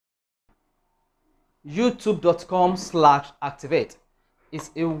youtube.com/activate. It's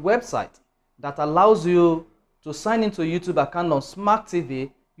a website that allows you to sign into a YouTube account on Smart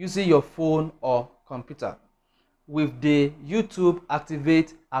TV using your phone or computer with the YouTube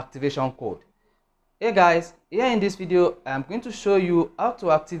Activate activation code. Hey guys, here in this video I'm going to show you how to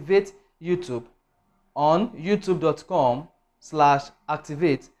activate YouTube on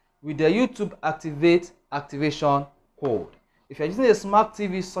youtube.com/activate with the YouTube Activate activation code. If you're using a smart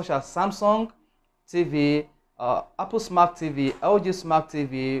TV such as Samsung TV, Apple Smart TV, LG Smart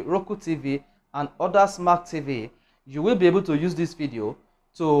TV, Roku TV, and other smart TV, you will be able to use this video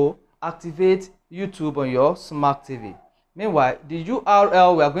to activate YouTube on your smart TV. Meanwhile, the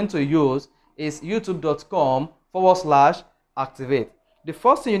URL we are going to use is youtube.com/activate. The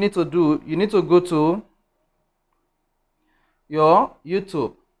first thing you need to do, you need to go to your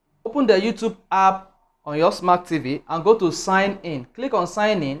YouTube. Open the YouTube app on your smart TV and go to sign in. Click on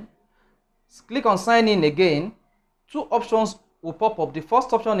sign in. Click on sign in again. Two options will pop up. The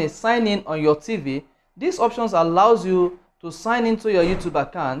first option is sign in on your TV. These options allows you to sign into your YouTube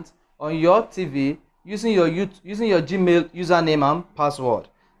account on your TV using your Gmail username and password.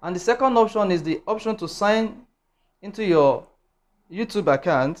 And the second option is the option to sign into your YouTube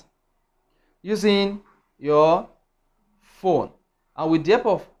account using your phone, and with the help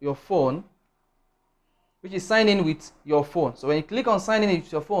of your phone, which is sign in with your phone. So when you click on sign in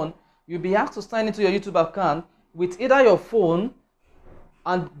with your phone, you'll be asked to sign into your YouTube account with either your phone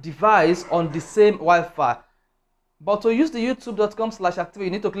and device on the same Wi-Fi. But to use the youtube.com/activate,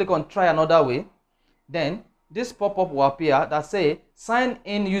 you need to click on try another way. Then this pop-up will appear that say sign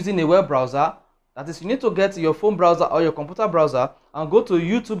in using a web browser. That is, you need to get your phone browser or your computer browser and go to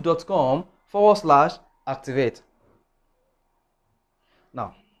youtube.com/activate.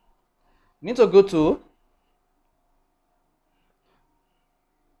 Now, you need to go to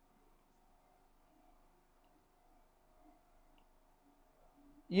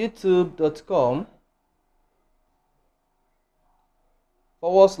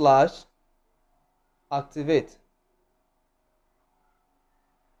youtube.com/activate.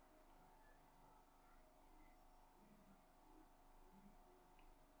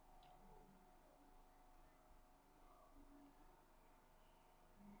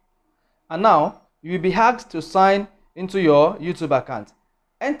 And now you will be asked to sign into your YouTube account.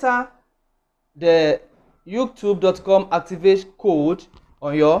 Enter the youtube.com/activate code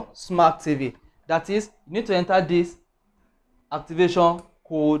on your smart TV. That is, you need to enter this activation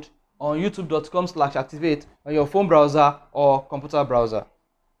code on youtube.com/activate on your phone browser or computer browser.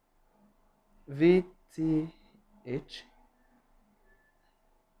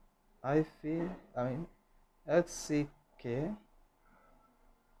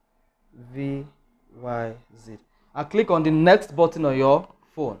 and click on the next button on your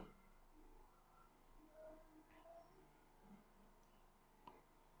phone.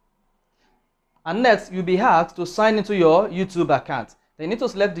 And next, you'll be asked to sign into your YouTube account. Then you need to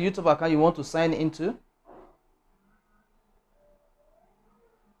select the YouTube account you want to sign into.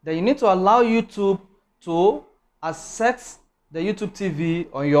 Then you need to allow YouTube to access the YouTube TV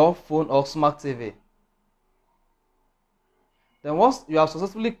on your phone or smart TV. Then once you have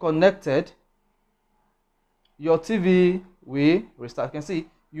successfully connected, your TV will restart. You can see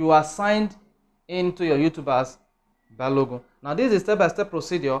you are signed into your YouTube as Balogun. Now this is a step-by-step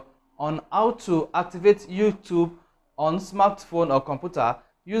procedure on how to activate YouTube on smartphone or computer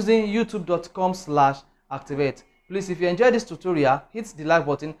using youtube.com/activate. Please, if you enjoyed this tutorial, hit the like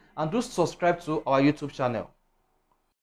button and do subscribe to our YouTube channel.